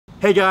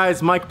Hey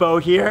guys, Mike Bow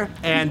here,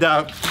 and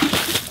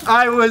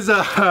I was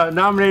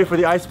nominated for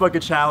the Ice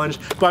Bucket Challenge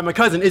by my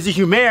cousin Izzy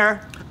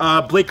Humair,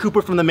 Blake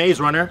Cooper from the Maze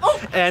Runner,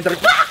 and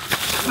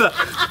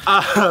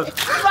I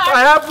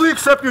happily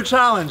accept your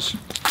challenge.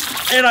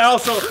 And I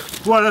also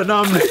want to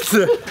nominate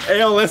the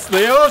ALS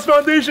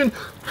Foundation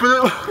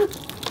for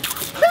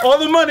all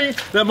the money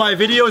that my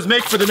videos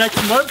make for the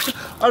next month.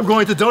 I'm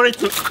going to donate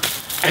to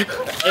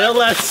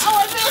ALS.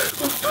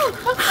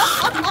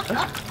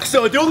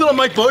 So do a little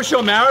Mike Bow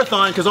Show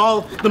marathon, because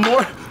the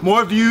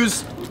more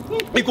views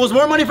equals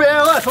more money for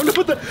ALS. I'm gonna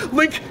put the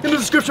link in the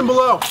description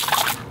below.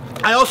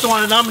 I also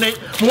want to nominate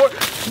more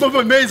of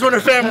my Maze Runner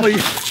family: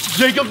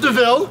 Jacob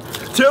Deville,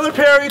 Taylor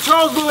Perry,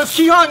 Charles Willis,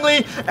 Ki Hong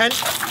Lee, and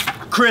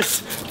Chris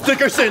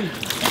Dickerson.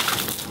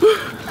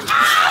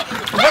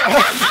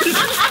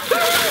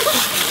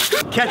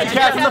 Catch you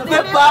cats in the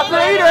flip flop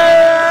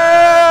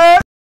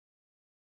later.